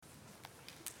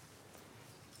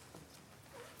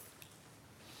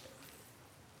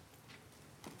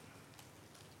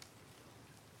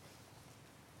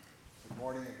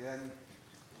morning again.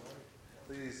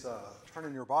 Please turn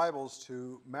in your Bibles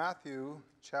to Matthew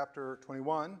chapter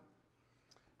 21,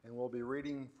 and we'll be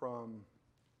reading from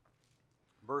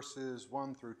verses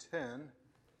 1 through 10.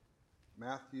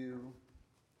 Matthew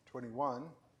 21.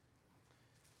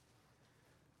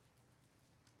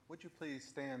 Would you please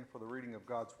stand for the reading of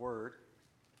God's Word?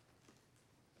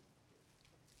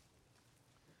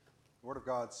 The Word of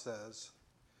God says,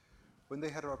 "When they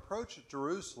had approached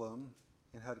Jerusalem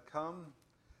and had come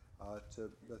to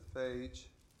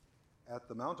Bethphage at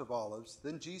the Mount of Olives,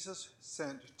 then Jesus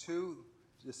sent two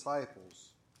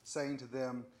disciples, saying to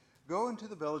them, 'Go into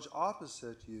the village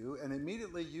opposite you, and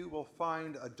immediately you will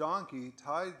find a donkey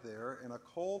tied there and a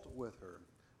colt with her.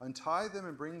 Untie them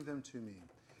and bring them to me.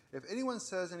 If anyone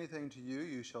says anything to you,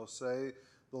 you shall say,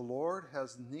 "The Lord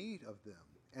has need of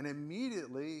them," and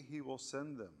immediately he will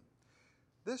send them.'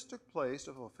 This took place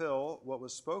to fulfill what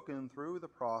was spoken through the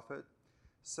prophet.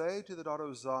 'Say to the daughter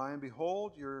of Zion,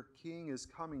 Behold, your king is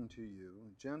coming to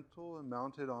you, gentle and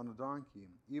mounted on a donkey,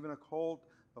 even a colt,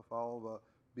 the foal of a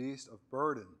beast of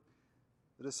burden.'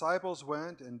 The disciples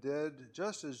went and did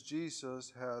just as Jesus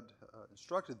had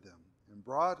instructed them, and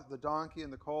brought the donkey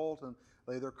and the colt, and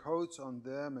laid their coats on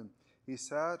them, and he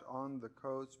sat on the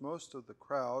coats. Most of the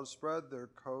crowd spread their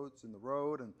coats in the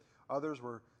road, and others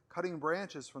were cutting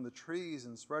branches from the trees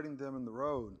and spreading them in the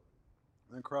road.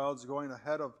 And the crowds going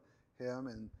ahead of him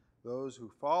and those who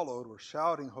followed were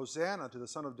shouting, 'Hosanna to the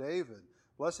Son of David!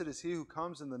 Blessed is he who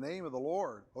comes in the name of the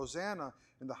Lord! Hosanna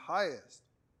in the highest!'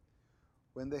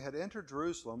 When they had entered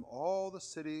Jerusalem, all the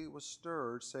city was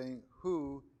stirred, saying,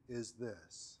 'Who is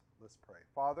this?'" Let's pray.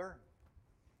 Father,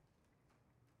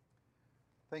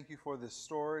 thank you for this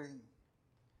story.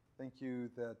 Thank you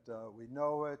that we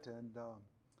know it, and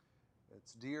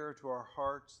it's dear to our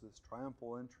hearts, this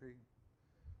triumphal entry.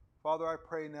 Father, I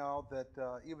pray now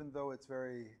that even though it's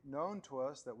very known to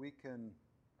us, that we can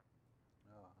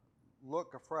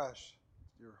look afresh.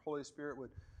 Your Holy Spirit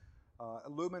would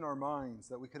illumine our minds,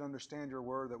 that we can understand your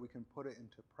word, that we can put it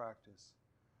into practice.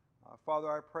 Father,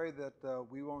 I pray that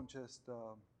we won't just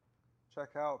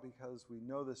check out because we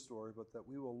know this story, but that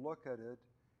we will look at it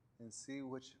and see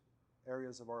which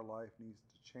areas of our life needs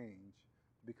to change,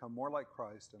 to become more like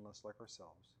Christ and less like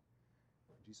ourselves.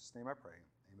 In Jesus' name I pray.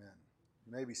 Amen.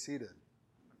 You may be seated.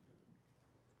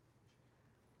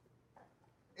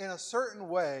 In a certain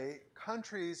way,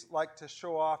 countries like to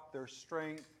show off their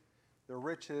strength, their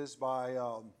riches, by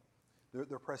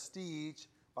their prestige,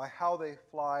 by how they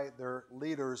fly their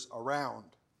leaders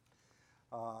around,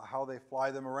 how they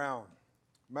fly them around.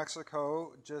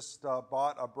 Mexico just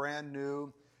bought a brand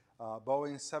new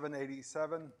Boeing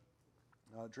 787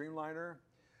 Dreamliner.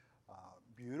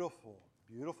 Beautiful,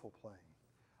 beautiful plane.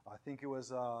 I think it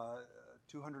was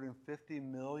 $250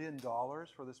 million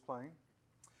for this plane.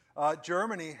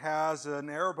 Germany has an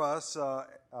Airbus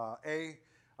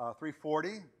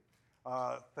A340.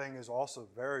 Thing is also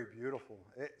very beautiful.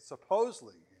 It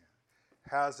supposedly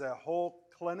has a whole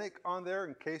clinic on there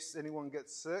in case anyone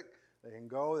gets sick. They can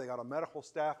go. They got a medical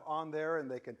staff on there, and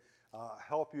they can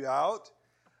help you out.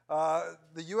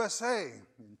 The USA,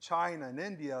 and China, and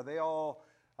India, they all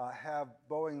have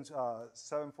Boeing's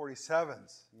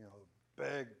 747s,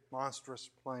 big, monstrous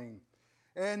plane.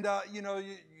 And,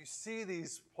 you see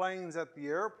these planes at the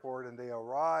airport, and they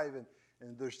arrive,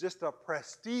 and there's just a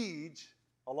prestige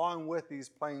along with these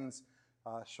planes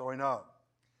showing up.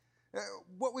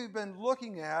 What we've been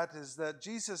looking at is that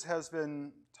Jesus has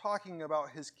been talking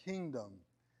about his kingdom.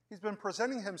 He's been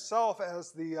presenting himself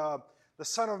as the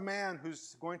Son of Man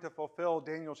who's going to fulfill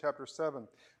Daniel chapter 7.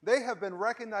 They have been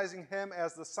recognizing him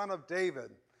as the Son of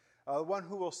David, the one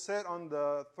who will sit on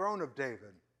the throne of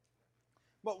David.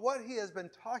 But what he has been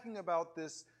talking about,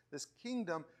 this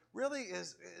kingdom, really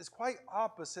is quite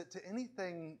opposite to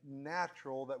anything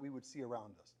natural that we would see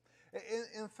around us.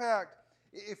 In fact,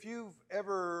 if you've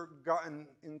ever gotten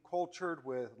encultured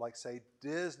with, like, say,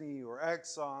 Disney or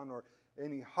Exxon or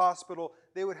any hospital,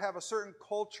 they would have a certain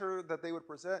culture that they would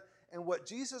present. And what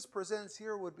Jesus presents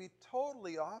here would be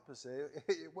totally opposite.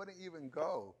 It wouldn't even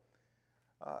go.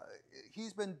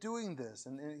 He's been doing this,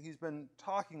 and he's been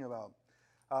talking about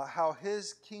how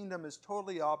his kingdom is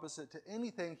totally opposite to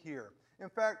anything here. In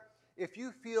fact, if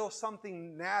you feel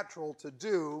something natural to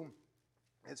do,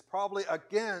 it's probably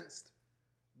against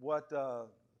what the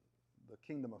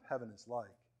kingdom of heaven is like.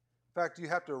 In fact, you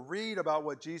have to read about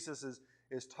what Jesus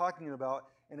is talking about,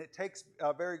 and it takes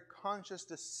a very conscious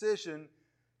decision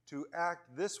to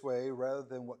act this way rather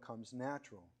than what comes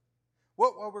natural.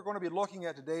 What we're going to be looking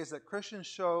at today is that Christians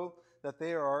show that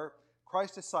they are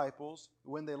Christ's disciples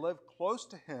when they live close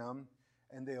to him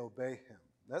and they obey him.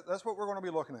 That's what we're going to be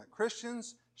looking at.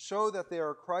 Christians show that they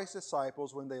are Christ's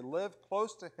disciples when they live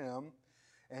close to Him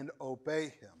and obey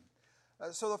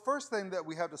Him. So the first thing that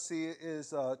we have to see is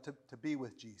to be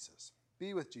with Jesus.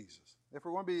 Be with Jesus. If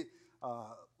we're going to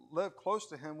live close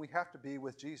to Him, we have to be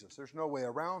with Jesus. There's no way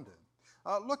around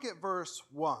it. Look at verse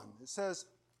 1. It says,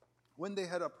 when they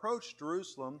had approached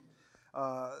Jerusalem,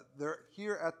 they're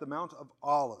here at the Mount of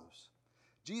Olives.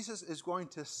 Jesus is going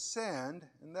to send,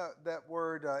 and that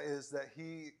word is that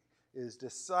He is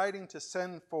deciding to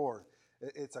send forth.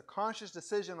 It's a conscious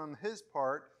decision on His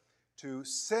part to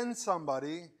send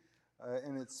somebody,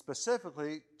 and it's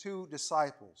specifically 2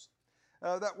 disciples.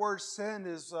 That word send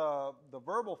is the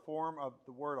verbal form of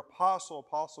the word apostle.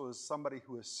 Apostle is somebody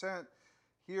who is sent.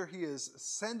 Here He is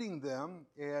sending them,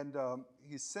 and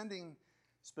He's sending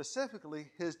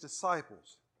specifically His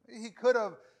disciples. He could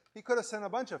have sent a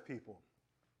bunch of people.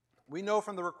 We know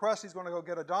from the request He's going to go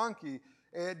get a donkey,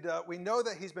 and we know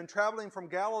that He's been traveling from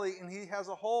Galilee, and He has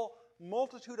a whole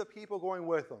multitude of people going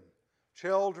with Him.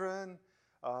 Children,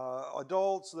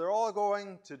 adults, they're all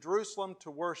going to Jerusalem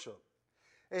to worship.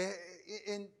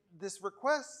 And this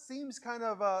request seems kind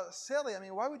of silly. I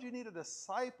mean, why would you need a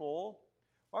disciple?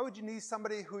 Why would you need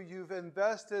somebody who you've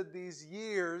invested these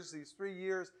 3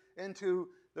 years into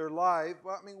their life?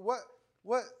 Well, I mean,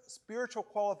 what spiritual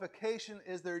qualification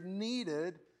is there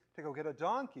needed to go get a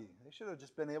donkey? They should have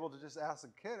just been able to just ask the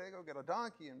kid, hey, go get a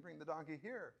donkey and bring the donkey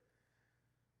here.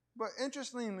 But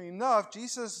interestingly enough,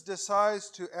 Jesus decides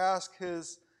to ask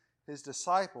His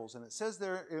disciples, and it says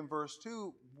there in verse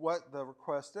 2 what the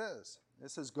request is.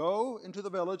 It says, go into the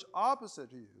village opposite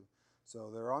to you.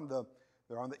 So they're on the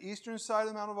eastern side of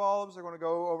the Mount of Olives. They're going to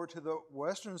go over to the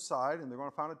western side, and they're going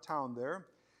to find a town there.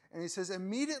 And He says,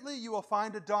 immediately you will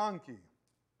find a donkey.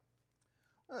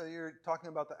 You're talking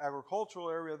about the agricultural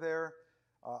area there.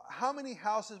 How many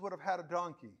houses would have had a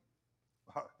donkey?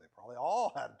 They probably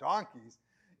all had donkeys.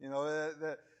 You know,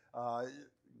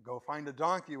 go find a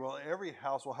donkey. Well, every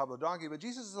house will have a donkey. But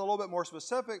Jesus is a little bit more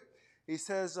specific. He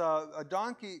says a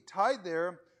donkey tied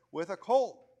there with a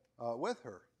colt with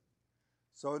her.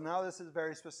 So now this is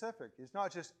very specific. It's not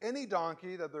just any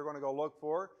donkey that they're going to go look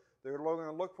for. They're going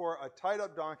to look for a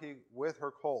tied-up donkey with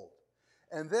her colt.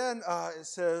 And then it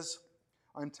says,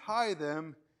 untie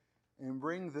them and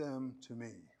bring them to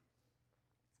me.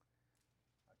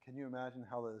 Can you imagine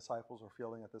how the disciples are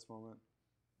feeling at this moment?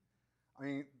 I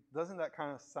mean, doesn't that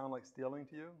kind of sound like stealing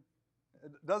to you?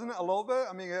 Doesn't it a little bit?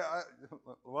 I mean,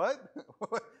 what?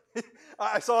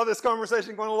 I saw this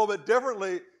conversation going a little bit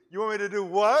differently. You want me to do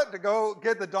what? To go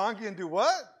get the donkey and do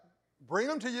what? Bring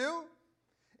them to you?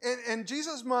 And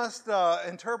Jesus must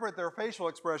interpret their facial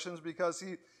expressions, because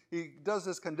he does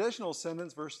this conditional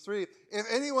sentence, verse 3. If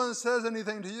anyone says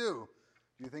anything to you,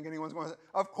 do you think anyone's going to say?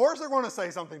 Of course they're going to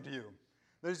say something to you.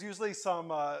 There's usually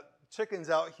some chickens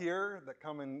out here that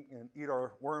come and eat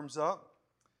our worms up.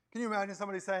 Can you imagine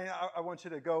somebody saying, I want you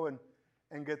to go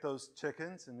and get those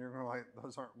chickens? And you're going to like,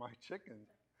 those aren't my chickens.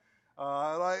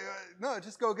 No,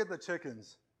 just go get the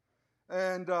chickens.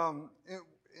 And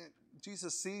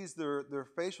Jesus sees their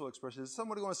facial expressions. Is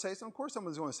somebody going to say something? Of course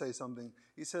somebody's going to say something.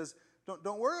 He says,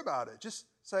 don't worry about it. Just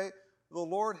say, the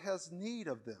Lord has need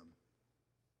of them.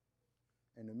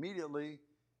 And immediately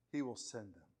He will send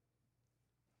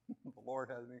them. The Lord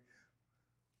has need.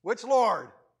 Which Lord?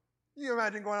 Can you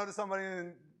imagine going out to somebody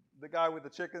and the guy with the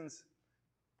chickens?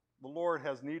 The Lord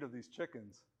has need of these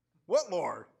chickens. What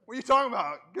Lord? What are you talking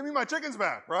about? Give me my chickens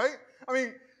back, right? I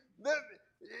mean,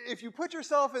 if you put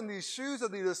yourself in these shoes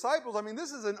of the disciples, I mean,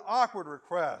 this is an awkward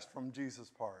request from Jesus'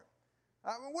 part.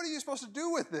 What are you supposed to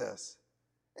do with this?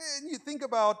 And you think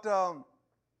about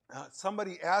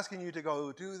somebody asking you to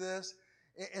go do this,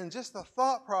 and just the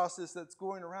thought process that's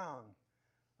going around.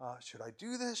 Should I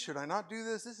do this? Should I not do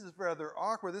this? This is rather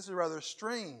awkward. This is rather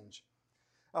strange.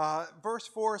 Verse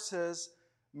 4 says,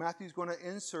 Matthew's going to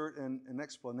insert an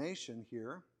explanation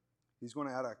here. He's going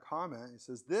to add a comment. He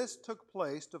says, this took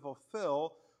place to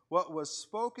fulfill what was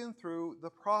spoken through the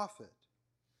prophet.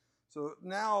 So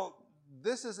now,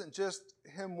 this isn't just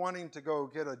him wanting to go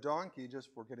get a donkey just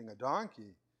for getting a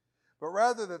donkey, but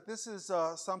rather that this is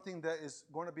something that is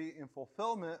going to be in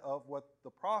fulfillment of what the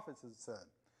prophets had said.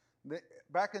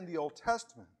 Back in the Old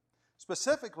Testament.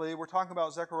 Specifically, we're talking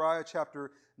about Zechariah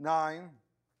chapter 9,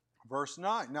 verse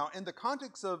 9. Now, in the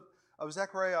context of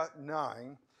Zechariah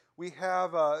 9, we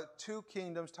have 2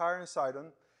 kingdoms, Tyre and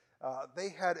Sidon. They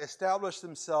had established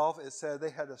themselves, it said,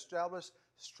 they had established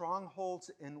strongholds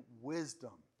in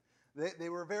wisdom. They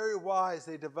were very wise.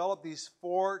 They developed these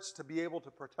forts to be able to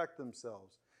protect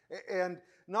themselves. And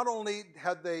not only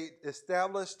had they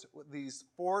established these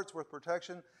forts with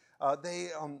protection, They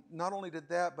not only did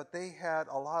that, but they had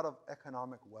a lot of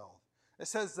economic wealth. It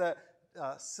says that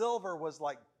silver was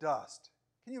like dust.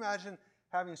 Can you imagine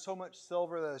having so much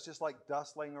silver that is just like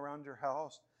dust laying around your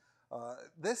house?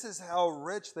 This is how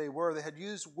rich they were. They had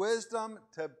used wisdom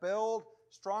to build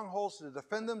strongholds to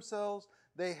defend themselves.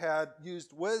 They had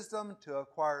used wisdom to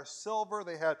acquire silver.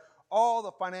 They had all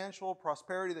the financial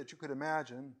prosperity that you could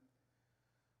imagine.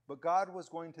 But God was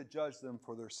going to judge them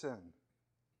for their sin.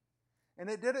 And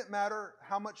it didn't matter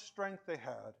how much strength they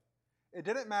had. It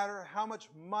didn't matter how much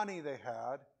money they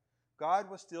had. God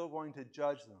was still going to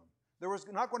judge them. There was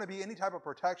not going to be any type of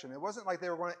protection. It wasn't like they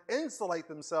were going to insulate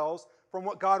themselves from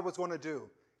what God was going to do.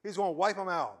 He's going to wipe them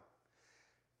out.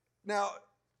 Now,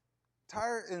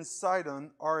 Tyre and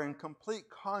Sidon are in complete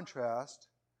contrast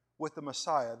with the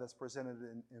Messiah that's presented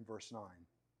in verse 9.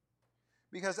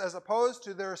 Because as opposed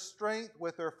to their strength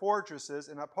with their fortresses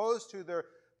and opposed to their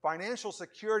financial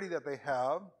security that they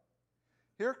have,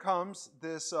 here comes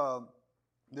this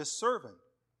servant.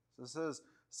 So it says,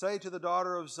 say to the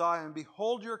daughter of Zion,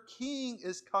 behold, your king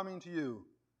is coming to you,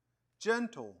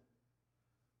 gentle,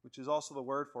 which is also the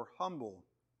word for humble,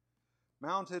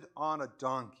 mounted on a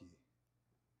donkey.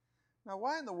 Now,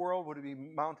 why in the world would he be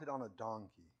mounted on a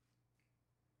donkey?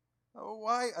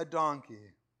 Why a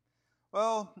donkey?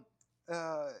 Well,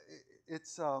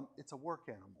 it's a work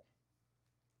animal.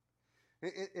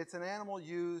 It's an animal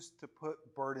used to put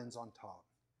burdens on top,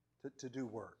 to do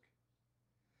work.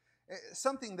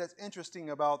 Something that's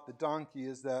interesting about the donkey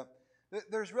is that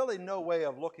there's really no way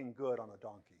of looking good on a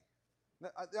donkey.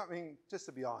 I mean, just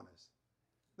to be honest.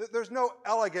 There's no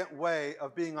elegant way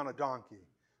of being on a donkey.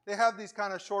 They have these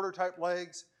kind of shorter type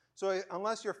legs, so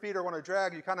unless your feet are going to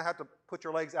drag, you kind of have to put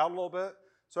your legs out a little bit.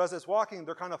 So as it's walking,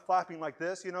 they're kind of flapping like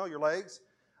this, you know, your legs.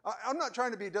 I'm not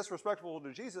trying to be disrespectful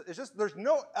to Jesus. It's just there's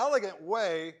no elegant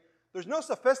way, there's no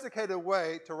sophisticated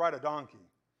way to ride a donkey.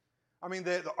 I mean,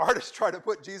 the artists try to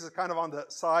put Jesus kind of on the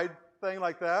side thing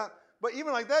like that. But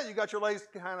even like that, you got your legs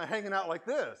kind of hanging out like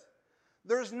this.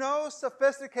 There's no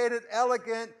sophisticated,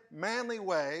 elegant, manly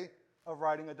way of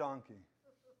riding a donkey.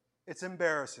 It's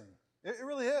embarrassing. It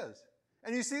really is.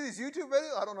 And you see these YouTube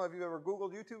videos. I don't know if you've ever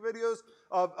Googled YouTube videos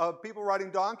of people riding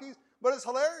donkeys, but it's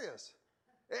hilarious.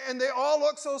 And they all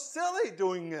look so silly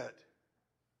doing it.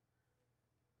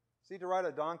 See, to ride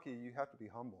a donkey, you have to be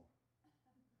humble.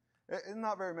 And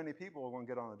not very many people are going to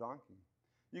get on a donkey.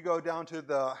 You go down to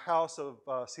the house of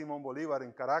Simón Bolívar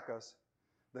in Caracas,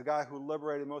 the guy who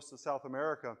liberated most of South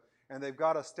America, and they've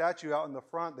got a statue out in the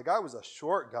front. The guy was a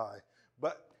short guy,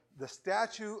 but the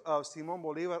statue of Simón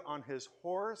Bolívar on his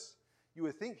horse, you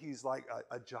would think he's like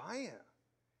a giant.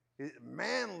 He's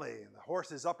manly, and the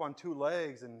horse is up on two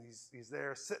legs, and he's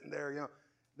there, sitting there, you know.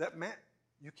 That man,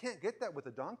 you can't get that with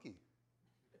a donkey.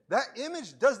 That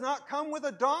image does not come with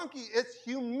a donkey. It's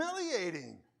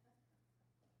humiliating.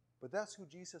 But that's who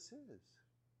Jesus is.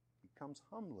 He comes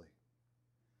humbly.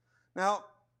 Now,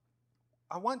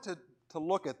 I want to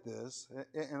look at this,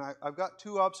 and I've got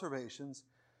two observations,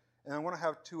 and I want to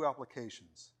have two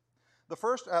applications. The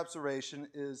first observation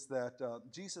is that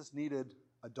Jesus needed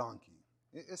a donkey.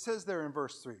 It says there in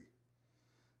verse 3, it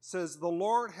says, the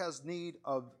Lord has need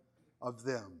of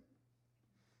them.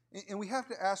 And we have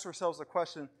to ask ourselves the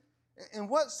question, in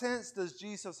what sense does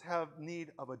Jesus have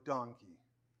need of a donkey?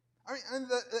 I mean, and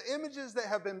the images that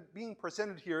have been being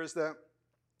presented here is that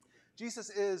Jesus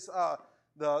is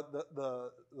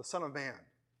the Son of Man.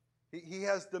 He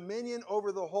has dominion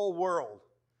over the whole world.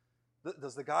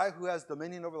 Does the guy who has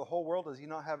dominion over the whole world, does he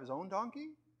not have his own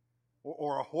donkey?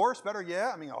 Or a horse, better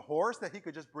yet? I mean, a horse that he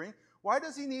could just bring? Why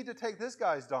does he need to take this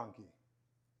guy's donkey?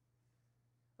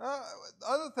 The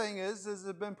other thing is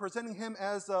they've been presenting him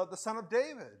as the son of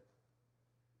David.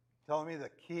 Telling me the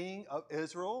king of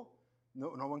Israel,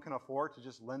 no one can afford to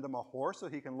just lend him a horse so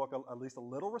he can look at least a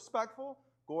little respectful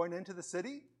going into the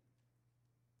city?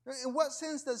 In what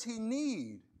sense does he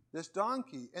need this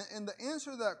donkey? And the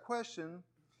answer to that question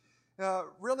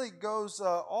really goes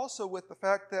also with the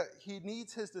fact that he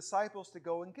needs his disciples to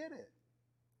go and get it.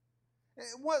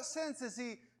 In what sense is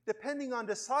he depending on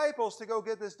disciples to go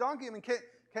get this donkey? I mean,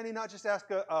 can he not just ask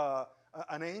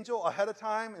an angel ahead of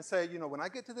time and say, you know, when I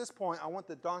get to this point, I want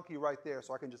the donkey right there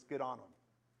so I can just get on him?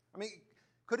 I mean,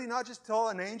 could he not just tell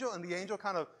an angel and the angel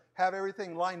kind of have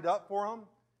everything lined up for him?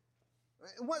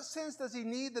 In what sense does he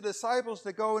need the disciples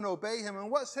to go and obey him? In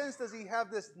what sense does he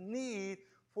have this need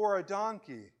for a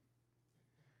donkey?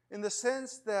 In the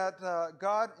sense that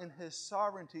God in his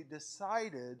sovereignty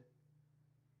decided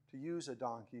to use a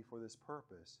donkey for this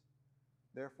purpose.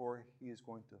 Therefore, he is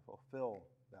going to fulfill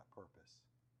that purpose.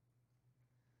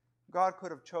 God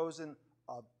could have chosen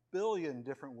a billion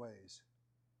different ways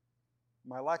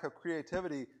my lack of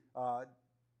creativity,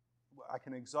 I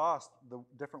can exhaust the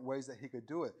different ways that he could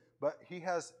do it. But he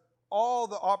has all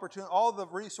the opportunity, all the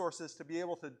resources to be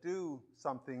able to do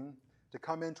something, to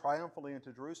come in triumphantly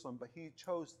into Jerusalem, but he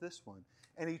chose this one.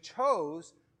 And he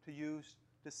chose to use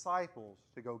disciples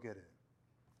to go get it.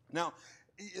 Now,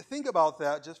 think about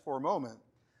that just for a moment,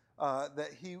 that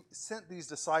he sent these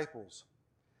disciples.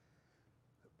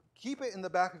 Keep it in the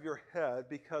back of your head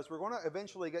because we're going to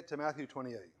eventually get to Matthew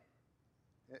 28.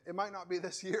 It might not be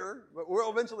this year, but we'll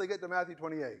eventually get to Matthew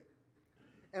 28.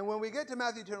 And when we get to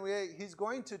Matthew 28, he's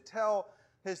going to tell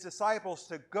his disciples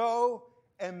to go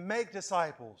and make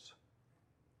disciples.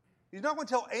 He's not going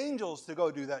to tell angels to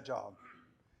go do that job.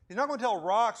 He's not going to tell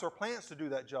rocks or plants to do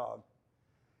that job.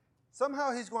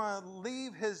 Somehow he's going to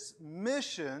leave his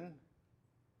mission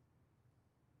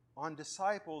on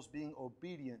disciples being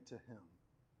obedient to him.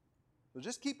 So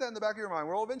just keep that in the back of your mind.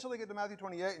 We'll eventually get to Matthew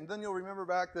 28, and then you'll remember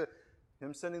back to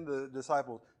him sending the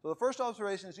disciples. So the first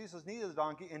observation is Jesus needs a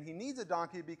donkey, and he needs a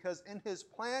donkey because in his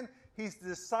plan, he's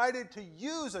decided to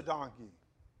use a donkey.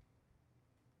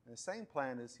 And the same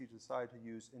plan is he decided to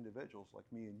use individuals like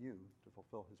me and you to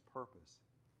fulfill his purpose.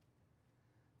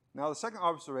 Now the second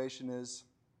observation is,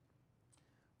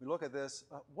 we look at this,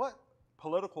 what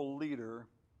political leader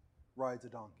rides a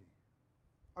donkey?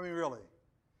 I mean, really.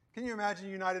 Can you imagine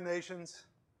United Nations,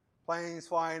 planes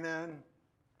flying in?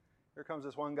 Here comes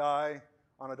this one guy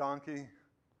on a donkey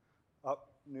up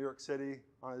New York City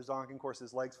on his donkey. Of course,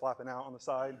 his legs flapping out on the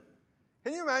side.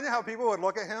 Can you imagine how people would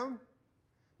look at him?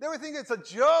 They would think it's a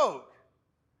joke.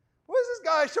 What is this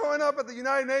guy showing up at the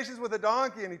United Nations with a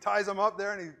donkey? And he ties him up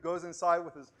there and he goes inside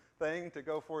with his thing to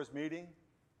go for his meeting.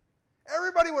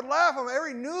 Everybody would laugh at him.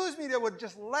 Every news media would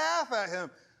just laugh at him.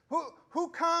 Who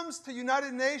comes to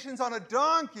United Nations on a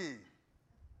donkey?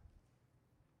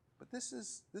 But this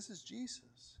is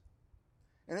Jesus.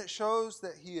 And it shows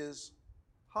that he is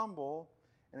humble,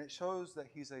 and it shows that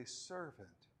he's a servant.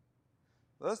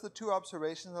 Those are the two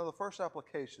observations. Now, the first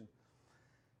application.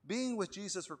 Being with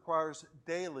Jesus requires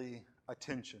daily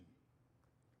attention.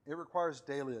 It requires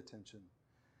daily attention.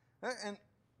 And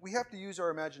we have to use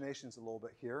our imaginations a little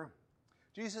bit here.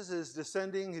 Jesus is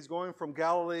descending. He's going from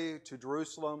Galilee to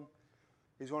Jerusalem.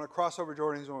 He's going to cross over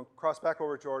Jordan. He's going to cross back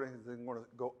over Jordan. He's going to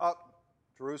go up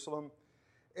Jerusalem.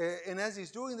 And as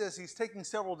he's doing this, he's taking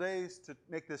several days to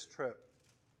make this trip.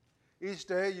 Each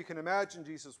day, you can imagine,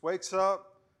 Jesus wakes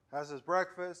up, has his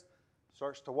breakfast,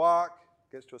 starts to walk,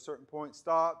 gets to a certain point,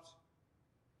 stops,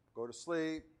 go to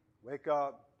sleep, wake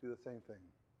up, do the same thing.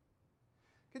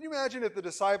 Can you imagine if the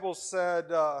disciples said,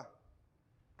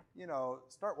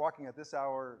 start walking at this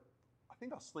hour, I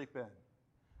think I'll sleep in.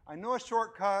 I know a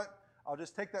shortcut, I'll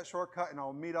just take that shortcut and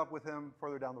I'll meet up with him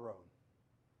further down the road.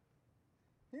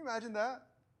 Can you imagine that?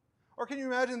 Or can you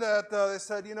imagine that they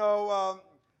said,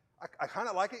 I kind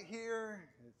of like it here,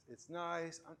 it's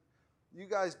nice. You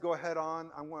guys go ahead on,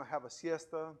 I'm going to have a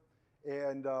siesta.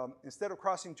 And instead of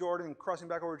crossing Jordan, crossing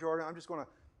back over Jordan, I'm just going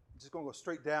to go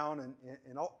straight down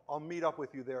and I'll meet up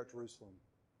with you there at Jerusalem.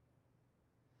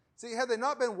 See, had they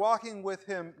not been walking with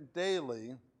him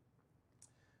daily,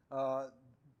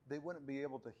 they wouldn't be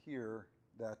able to hear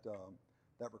that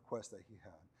request that he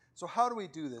had. So how do we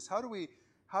do this? How do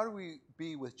we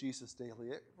be with Jesus daily?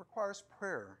 It requires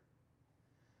prayer.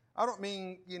 I don't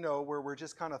mean, where we're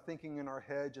just kind of thinking in our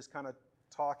head, just kind of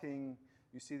talking.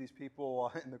 You see these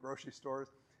people in the grocery stores.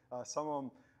 Some of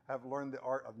them have learned the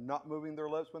art of not moving their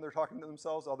lips when they're talking to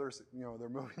themselves. Others, they're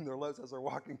moving their lips as they're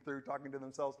walking through, talking to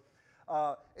themselves.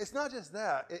 It's not just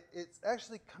that. It's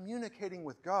actually communicating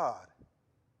with God.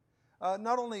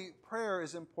 Not only prayer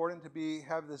is important to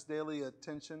have this daily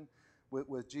attention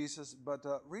with Jesus, but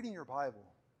reading your Bible.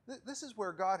 This is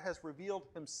where God has revealed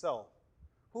himself,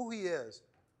 who he is,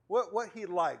 what he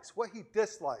likes, what he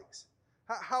dislikes,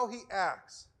 how he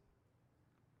acts.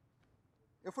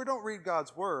 If we don't read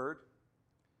God's word,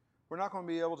 we're not going to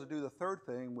be able to do the third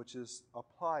thing, which is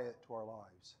apply it to our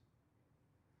lives.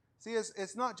 See,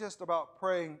 it's not just about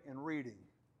praying and reading.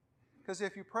 Because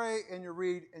if you pray and you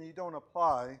read and you don't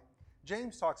apply,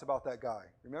 James talks about that guy.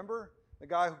 Remember? The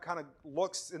guy who kind of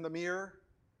looks in the mirror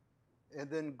and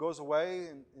then goes away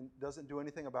and doesn't do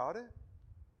anything about it.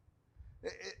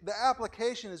 The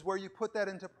application is where you put that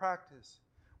into practice,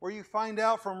 where you find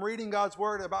out from reading God's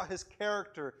word about his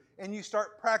character and you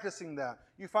start practicing that.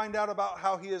 You find out about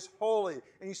how he is holy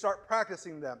and you start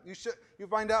practicing that. You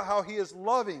find out how he is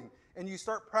loving and you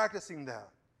start practicing that.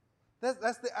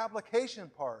 That's the application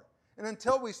part. And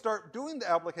until we start doing the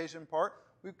application part,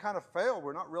 we've kind of failed.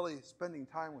 We're not really spending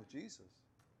time with Jesus.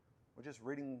 We're just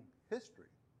reading history.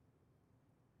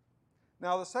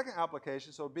 Now, the second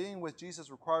application, so being with Jesus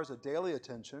requires a daily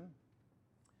attention.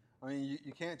 I mean,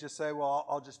 you can't just say, well,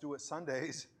 I'll just do it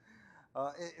Sundays.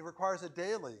 It requires it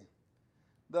daily.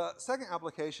 The second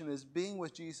application is being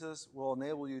with Jesus will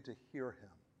enable you to hear him.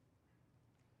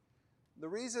 The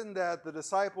reason that the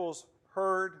disciples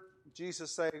heard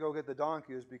Jesus say, go get the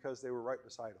donkey, is because they were right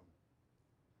beside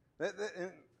him.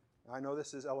 I know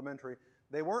this is elementary.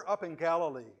 They weren't up in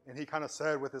Galilee, and he kind of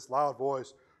said with this loud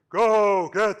voice, go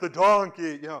get the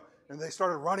donkey, and they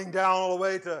started running down all the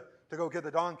way to go get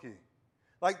the donkey.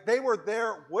 Like they were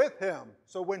there with him.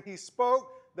 So when he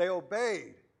spoke, they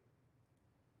obeyed.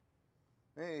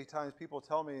 Many times people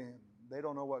tell me they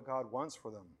don't know what God wants for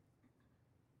them.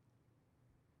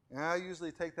 And I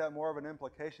usually take that more of an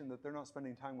implication that they're not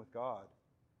spending time with God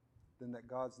than that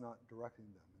God's not directing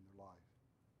them in their life.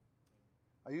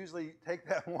 I usually take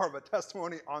that more of a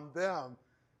testimony on them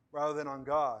rather than on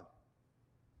God.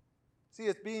 See,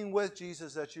 it's being with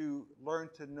Jesus that you learn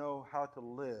to know how to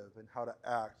live and how to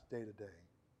act day to day.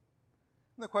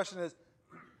 And the question is,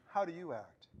 how do you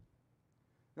act?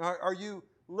 Now, are you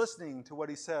listening to what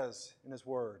he says in his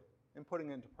word and putting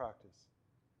it into practice?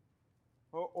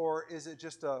 Or is it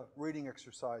just a reading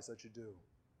exercise that you do?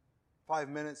 5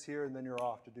 minutes here and then you're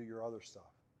off to do your other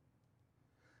stuff.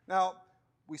 Now,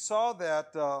 we saw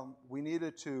that we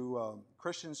needed to,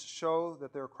 Christians show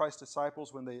that they're Christ's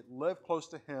disciples when they live close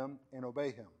to him and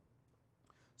obey him.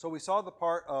 So we saw the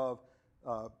part of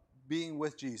being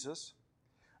with Jesus.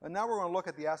 And now we're going to look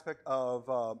at the aspect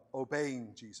of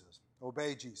obeying Jesus.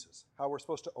 Obey Jesus. How we're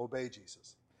supposed to obey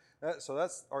Jesus. So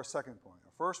that's our second point.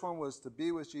 Our first one was to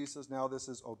be with Jesus. Now this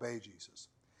is obey Jesus.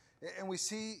 And we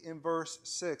see in verse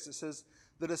 6, it says,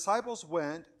 the disciples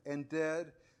went and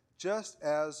did just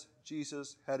as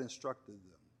Jesus had instructed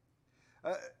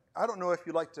them. I don't know if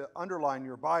you like to underline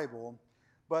your Bible,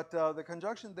 but the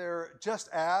conjunction there, just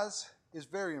as, is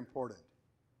very important.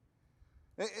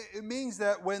 It means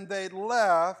that when they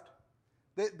left,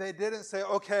 they didn't say,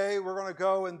 okay, we're going to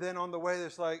go, and then on the way,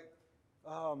 it's like,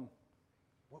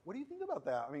 what do you think about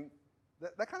that? I mean,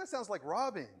 that kind of sounds like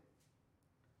robbing.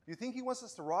 Do you think he wants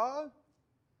us to rob?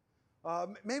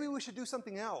 Maybe we should do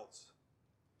something else.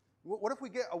 What if we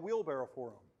get a wheelbarrow for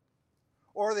him?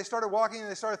 Or they started walking and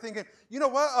they started thinking, you know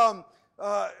what?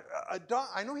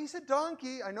 I know he said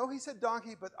donkey.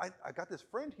 But I got this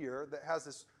friend here that has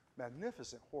this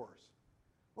magnificent horse.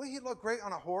 Wouldn't he look great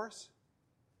on a horse?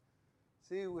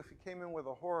 See, if he came in with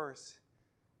a horse,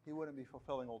 he wouldn't be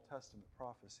fulfilling Old Testament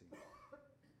prophecy.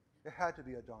 It had to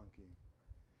be a donkey.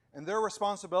 And their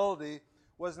responsibility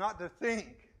was not to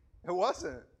think. It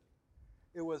wasn't.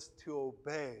 It was to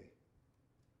obey.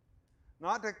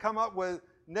 Not to come up with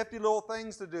nifty little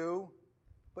things to do,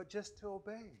 but just to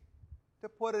obey, to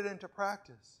put it into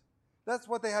practice. That's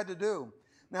what they had to do.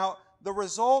 Now, the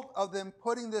result of them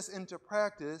putting this into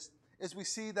practice is we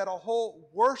see that a whole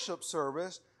worship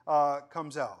service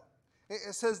comes out.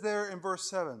 It says there in verse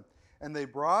 7, and they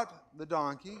brought the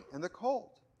donkey and the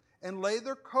colt and laid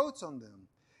their coats on them.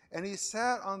 And he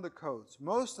sat on the coats.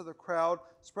 Most of the crowd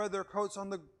spread their coats on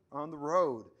the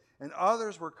road, and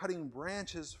others were cutting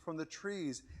branches from the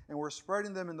trees and were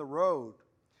spreading them in the road.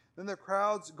 Then the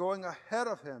crowds going ahead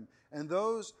of him and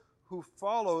those who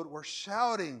followed were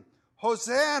shouting,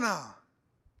 Hosanna!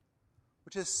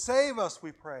 Which is, save us,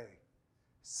 we pray.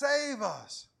 Save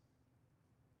us!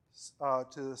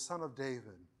 To the Son of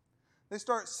David. They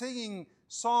start singing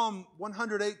Psalm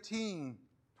 118,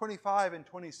 25 and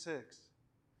 26.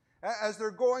 As they're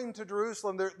going to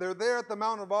Jerusalem, they're there at the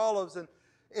Mount of Olives, and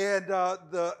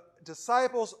the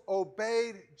disciples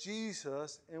obeyed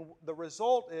Jesus, and the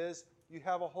result is you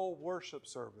have a whole worship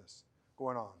service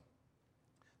going on.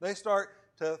 They start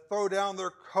to throw down their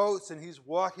coats, and he's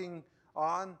walking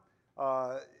on.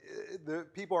 The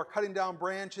people are cutting down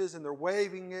branches, and they're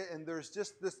waving it, and there's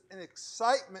just an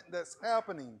excitement that's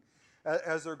happening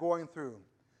as they're going through.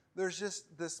 There's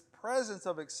just this presence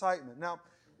of excitement. Now,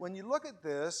 when you look at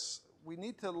this, we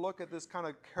need to look at this kind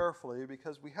of carefully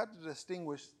because we have to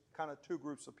distinguish kind of two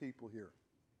groups of people here.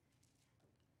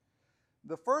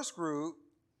 The first group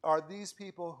are these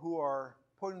people who are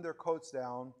putting their coats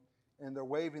down and they're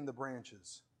waving the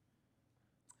branches.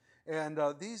 And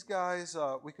these guys,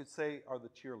 we could say, are the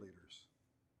cheerleaders.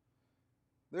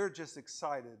 They're just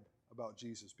excited about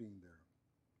Jesus being there.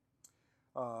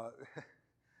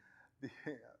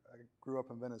 I grew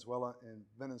up in Venezuela. In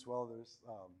Venezuela,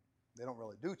 they don't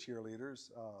really do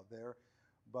cheerleaders there,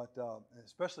 but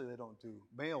especially they don't do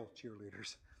male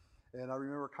cheerleaders. And I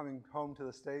remember coming home to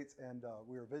the States, and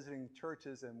we were visiting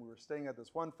churches, and we were staying at this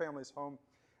one family's home,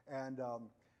 and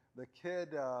the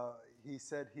kid, he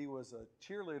said he was a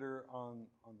cheerleader on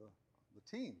the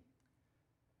team.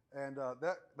 And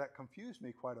that confused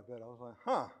me quite a bit. I was like,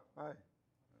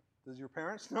 Does your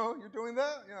parents know you're doing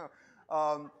that?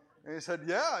 And he said,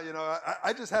 yeah,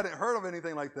 I just hadn't heard of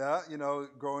anything like that.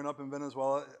 Growing up in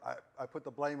Venezuela, I put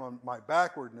the blame on my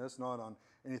backwardness, not on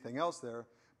anything else there.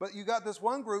 But you got this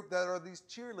one group that are these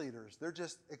cheerleaders. They're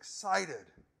just excited.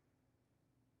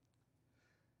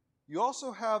 You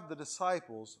also have the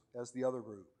disciples as the other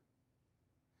group.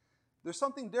 There's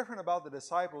something different about the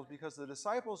disciples because the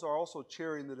disciples are also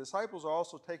cheering. The disciples are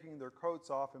also taking their coats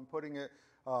off and putting it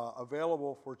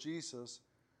available for Jesus.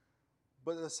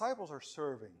 But the disciples are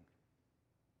serving.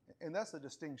 And that's the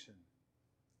distinction.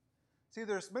 See,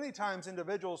 there's many times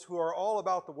individuals who are all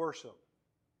about the worship.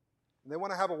 And they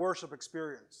want to have a worship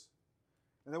experience.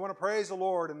 And they want to praise the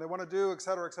Lord. And they want to do, et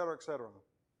cetera, et cetera, et cetera.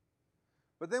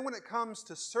 But then when it comes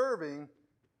to serving,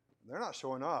 they're not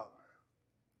showing up.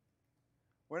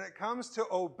 When it comes to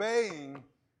obeying,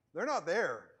 they're not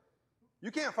there. You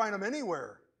can't find them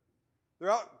anywhere. They're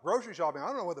out grocery shopping. I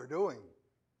don't know what they're doing.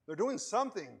 They're doing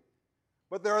something.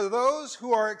 But there are those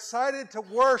who are excited to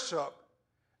worship,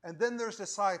 and then there's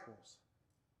disciples.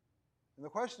 And the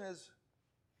question is,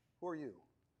 who are you?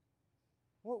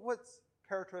 What's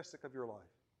characteristic of your life?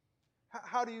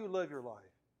 How do you live your life?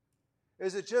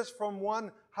 Is it just from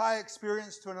one high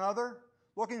experience to another?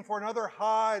 Looking for another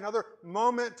high, another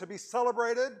moment to be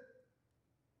celebrated?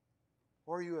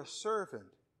 Or are you a servant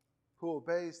who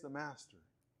obeys the master?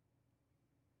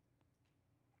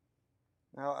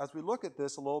 Now, as we look at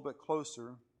this a little bit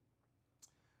closer,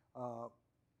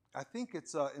 I think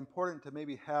it's important to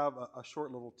maybe have a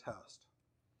short little test.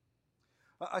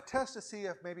 A test to see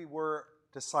if maybe we're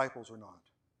disciples or not.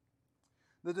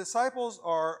 The disciples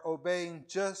are obeying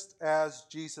just as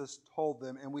Jesus told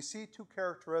them, and we see two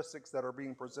characteristics that are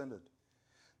being presented.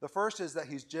 The first is that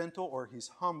he's gentle or he's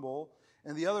humble,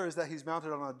 and the other is that he's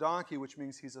mounted on a donkey, which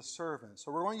means he's a servant.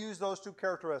 So we're going to use those two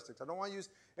characteristics. I don't want to use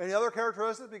any other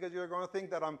characteristics because you're going to think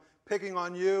that I'm picking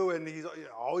on you and he's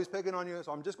always picking on you.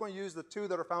 So I'm just going to use the two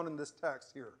that are found in this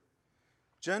text here.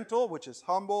 Gentle, which is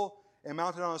humble, and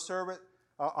mounted on a servant,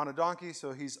 on a donkey,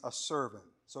 so he's a servant.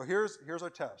 So here's our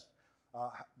test.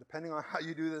 Depending on how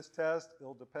you do this test,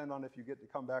 it'll depend on if you get to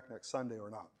come back next Sunday or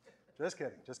not. Just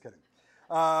kidding.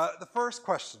 The first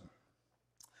question.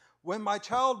 When my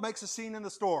child makes a scene in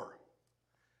the store,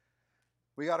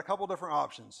 we got a couple different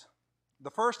options.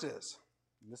 The first is,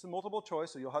 and this is multiple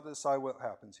choice, so you'll have to decide what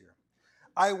happens here.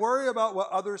 I worry about what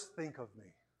others think of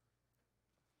me.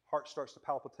 Heart starts to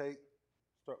palpitate,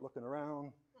 start looking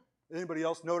around. Anybody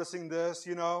else noticing this,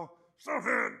 Stuff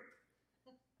in.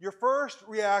 Your first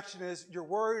reaction is you're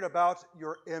worried about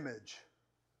your image.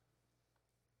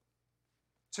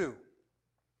 2,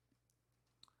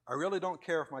 I really don't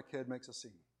care if my kid makes a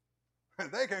scene.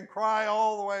 They can cry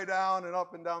all the way down and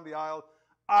up and down the aisle.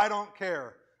 I don't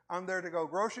care. I'm there to go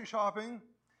grocery shopping,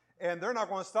 and they're not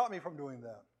going to stop me from doing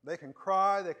that. They can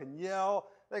cry, they can yell,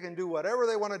 they can do whatever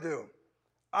they want to do.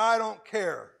 I don't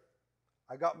care.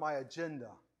 I got my agenda,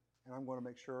 and I'm going to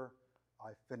make sure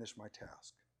I finish my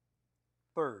task.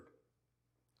 3rd,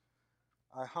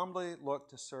 I humbly look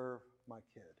to serve my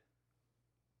kid.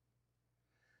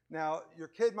 Now, your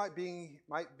kid might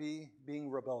be being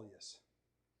rebellious.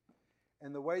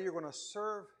 And the way you're going to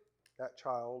serve that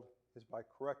child is by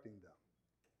correcting them.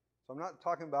 So I'm not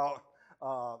talking about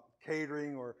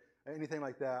catering or anything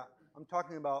like that. I'm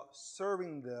talking about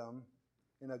serving them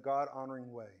in a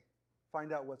God-honoring way.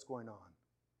 Find out what's going on.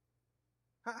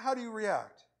 How do you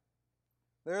react?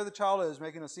 There the child is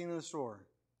making a scene in the store.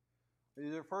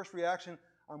 Is your first reaction,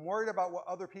 I'm worried about what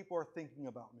other people are thinking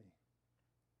about me?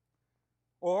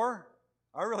 Or,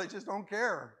 I really just don't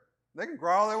care. They can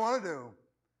cry all they want to do.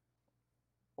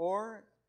 Or